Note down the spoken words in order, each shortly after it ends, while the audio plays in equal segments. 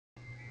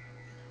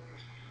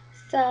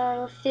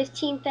So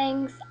 15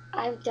 things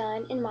I've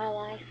done in my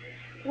life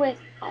with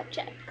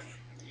objects.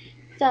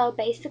 So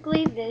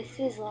basically this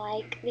is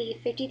like the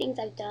 50 things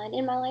I've done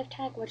in my life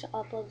tag, which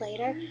I'll upload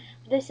later.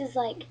 This is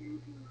like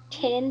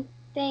 10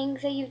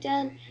 things that you've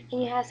done,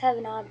 and you have to have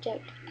an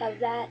object of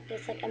that.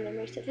 It's like a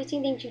memory. So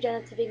 15 things you've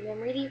done, it's a big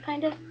memory to you,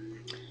 kind of.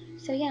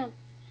 So yeah,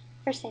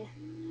 first thing,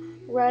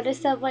 rode a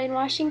subway in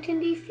Washington,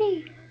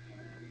 D.C.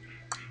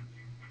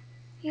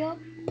 Yup.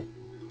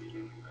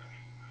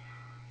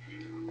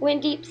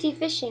 Went deep sea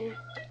fishing.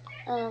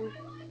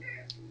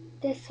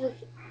 This was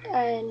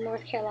in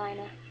North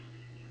Carolina.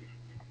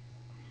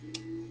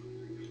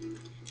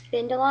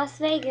 Been to Las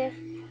Vegas.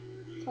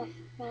 It's my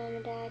mom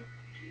and dad.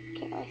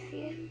 Can't really see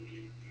it.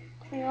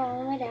 It's my mom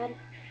and my dad.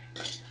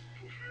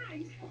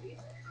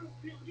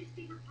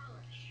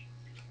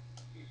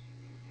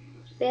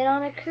 Been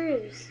on a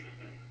cruise.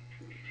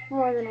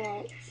 More than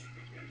once.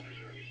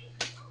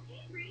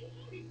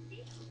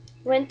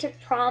 Went to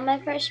prom my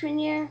freshman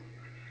year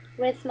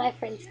with my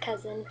friend's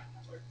cousin.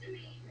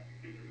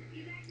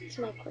 It's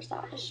my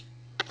corsage.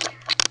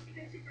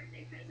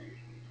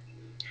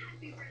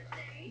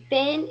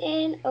 Been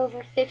in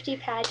over 50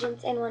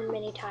 pageants and won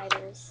many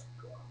titles.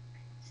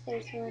 So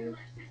there's one.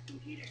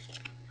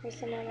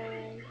 Here's another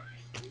one.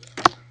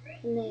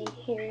 And then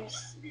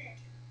here's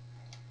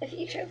a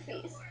few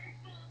trophies.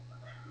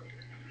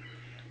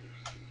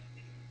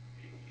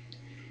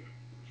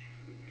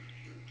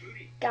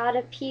 Got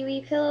a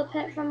Pee-wee pillow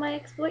pet from my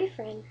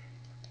ex-boyfriend.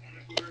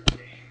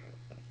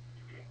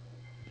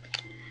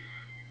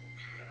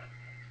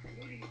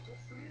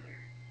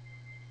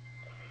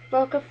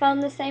 Broke a phone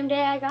the same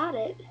day I got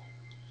it.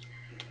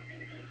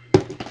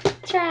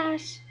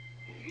 Trash.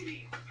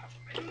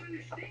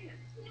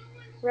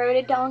 Rode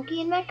a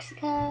donkey in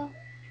Mexico.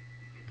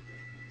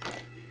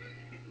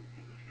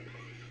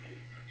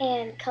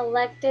 And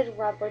collected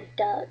rubber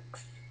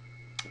ducks.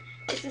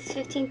 This is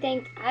 15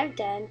 things I've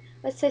done.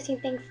 What's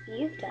 15 things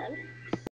you've done?